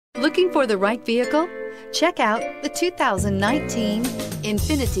Looking for the right vehicle? Check out the 2019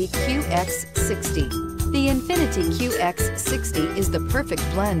 INFINITI QX60. The INFINITI QX60 is the perfect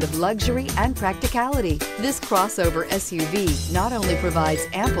blend of luxury and practicality. This crossover SUV not only provides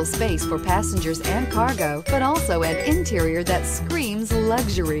ample space for passengers and cargo, but also an interior that screams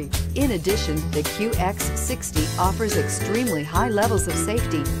luxury. In addition, the QX60 offers extremely high levels of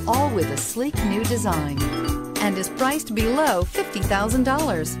safety, all with a sleek new design, and is priced below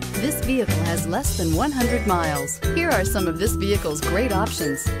 $50,000. This vehicle has less than 100 miles. Here are some of this vehicle's great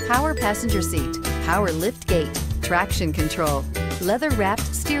options: power passenger seat, power lift gate, traction control, leather-wrapped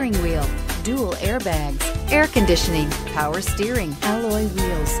steering wheel, dual airbags, air conditioning, power steering, alloy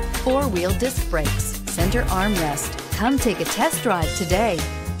wheels, four-wheel disc brakes, center armrest. Come take a test drive today.